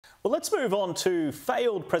Well, let's move on to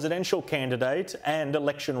failed presidential candidate and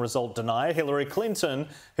election result denier Hillary Clinton,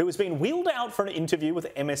 who has been wheeled out for an interview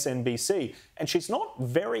with MSNBC. And she's not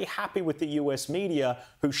very happy with the US media,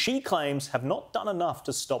 who she claims have not done enough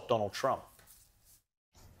to stop Donald Trump.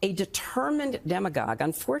 A determined demagogue,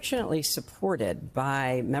 unfortunately supported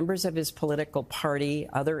by members of his political party,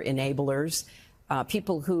 other enablers,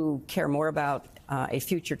 people who care more about a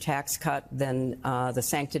future tax cut than the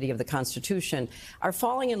sanctity of the Constitution, are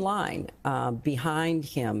falling in line behind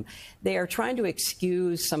him. They are trying to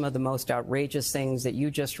excuse some of the most outrageous things that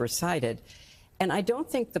you just recited. And I don't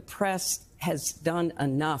think the press has done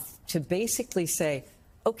enough to basically say,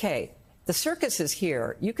 okay, the circus is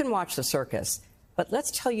here. You can watch the circus, but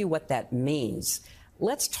let's tell you what that means.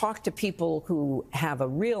 Let's talk to people who have a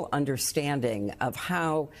real understanding of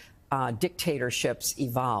how dictatorships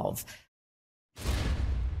evolve.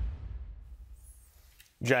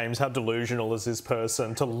 James, how delusional is this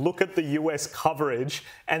person to look at the US coverage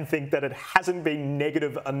and think that it hasn't been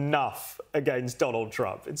negative enough against Donald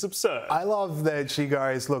Trump? It's absurd. I love that she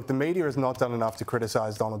goes, look, the media has not done enough to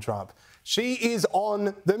criticise Donald Trump. She is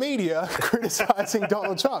on the media criticising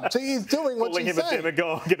Donald Trump. She is doing what she's saying. Calling him a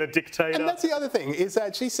demagogue and a dictator. And that's the other thing, is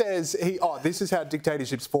that she says, this is how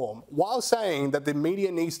dictatorships form, while saying that the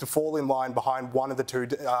media needs to fall in line behind one of the two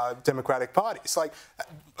Democratic parties. Like,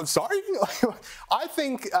 I'm sorry? I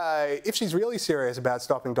think if she's really serious about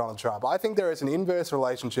stopping Donald Trump, I think there is an inverse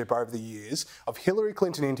relationship over the years of Hillary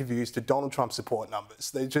Clinton interviews to Donald Trump support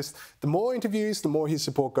numbers. They just, the more interviews, the more his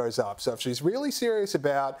support goes up. So if she's really serious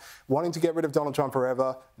about wanting to get rid of Donald Trump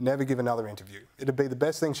forever, never give another interview. It'd be the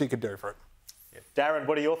best thing she could do for it. Yeah. Darren,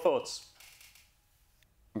 what are your thoughts?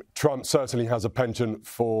 Trump certainly has a penchant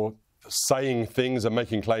for saying things and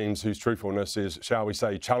making claims whose truthfulness is, shall we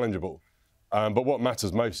say, challengeable. But what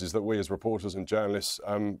matters most is that we as reporters and journalists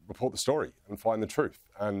report the story and find the truth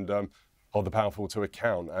and hold the powerful to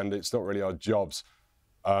account. And it's not really our jobs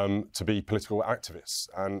to be political activists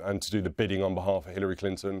and to do the bidding on behalf of Hillary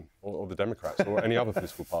Clinton or the Democrats or any other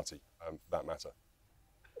political party, for that matter.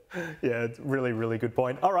 Yeah, really, really good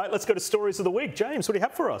point. All right, let's go to stories of the week. James, what do you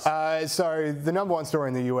have for us? So the number one story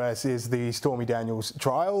in the US is the Stormy Daniels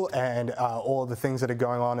trial and all the things that are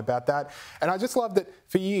going on about that. And I just love that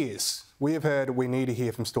for years, we have heard we need to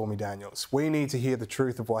hear from Stormy Daniels. We need to hear the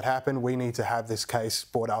truth of what happened. We need to have this case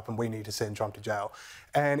brought up and we need to send Trump to jail.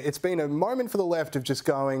 And it's been a moment for the left of just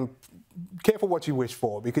going, careful what you wish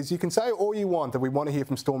for, because you can say all you want that we want to hear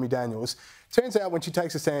from Stormy Daniels. Turns out when she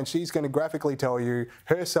takes a stand, she's going to graphically tell you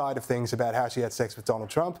her side of things about how she had sex with Donald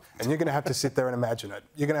Trump, and you're going to have to sit there and imagine it.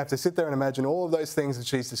 You're going to have to sit there and imagine all of those things that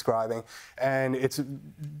she's describing, and it's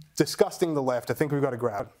disgusting the left. I think we've got to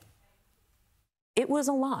grab. It was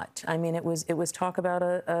a lot. I mean, it was talk about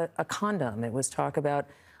a condom. It was talk about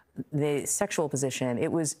the sexual position.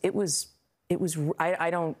 Let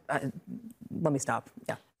me stop.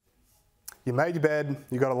 Yeah. You made your bed,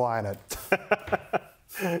 you got to lie in it.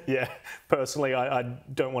 Yeah, personally, I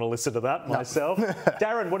don't want to listen to that myself. No.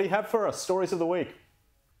 Darren, what do you have for us? Stories of the week.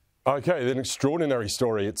 Okay, an extraordinary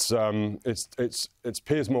story. It's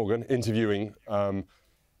Piers Morgan interviewing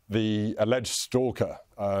the alleged stalker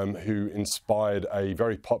who inspired a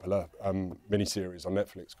very popular miniseries on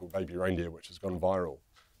Netflix called Baby Reindeer, which has gone viral.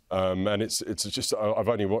 And it's just, I've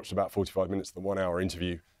only watched about 45 minutes of the 1 hour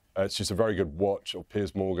interview. It's just a very good watch of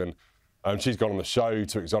Piers Morgan. She's gone on the show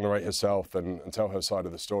to exonerate herself and tell her side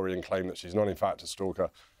of the story and claim that she's not in fact a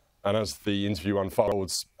stalker. And as the interview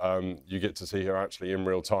unfolds, you get to see her actually in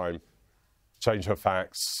real time change her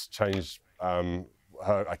facts, change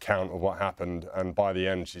her account of what happened, and by the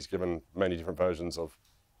end, she's given many different versions of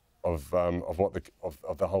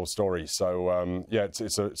the whole story. So yeah,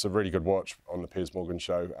 it's a really good watch on the Piers Morgan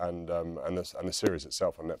show, and the series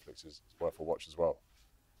itself on Netflix is worth a watch as well.